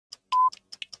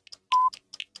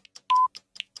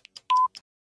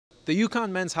The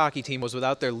UConn men's hockey team was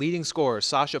without their leading scorer,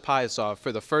 Sasha Pyasov,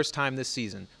 for the first time this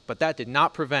season, but that did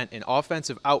not prevent an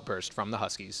offensive outburst from the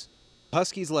Huskies. The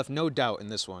Huskies left no doubt in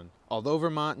this one. Although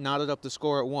Vermont knotted up the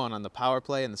score at 1 on the power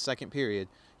play in the second period,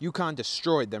 UConn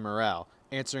destroyed their morale,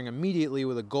 answering immediately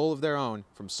with a goal of their own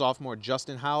from sophomore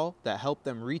Justin Howell that helped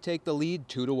them retake the lead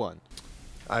 2-1.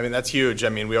 I mean, that's huge. I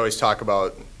mean, we always talk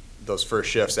about those first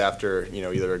shifts after,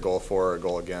 either a goal for or a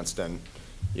goal against, and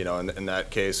in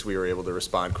that case, we were able to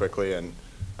respond quickly and,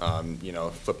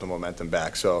 flip the momentum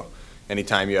back. So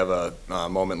anytime you have a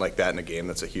moment like that in a game,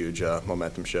 that's a huge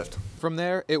momentum shift. From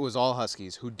there, it was all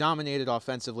Huskies, who dominated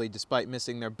offensively despite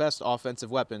missing their best offensive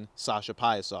weapon, Sasha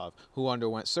Pyasov, who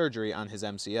underwent surgery on his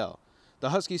MCL.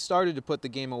 The Huskies started to put the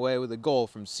game away with a goal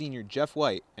from senior Jeff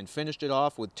White and finished it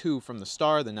off with 2 from the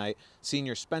star of the night,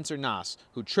 senior Spencer Naas,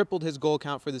 who tripled his goal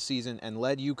count for the season and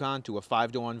led UConn to a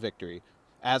 5-1 victory.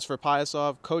 As for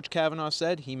Pyasov, Coach Kavanaugh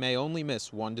said he may only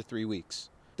miss 1 to 3 weeks.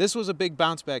 This was a big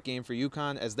bounce-back game for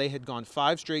UConn as they had gone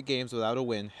 5 straight games without a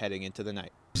win heading into the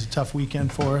night. It was a tough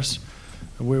weekend for us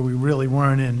where we really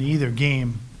weren't in either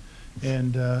game,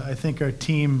 and I think our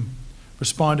team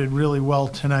responded really well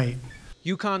tonight.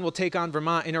 UConn will take on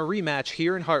Vermont in a rematch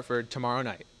here in Hartford tomorrow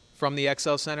night. From the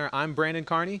XL Center, I'm Brandon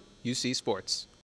Carney, UC Sports.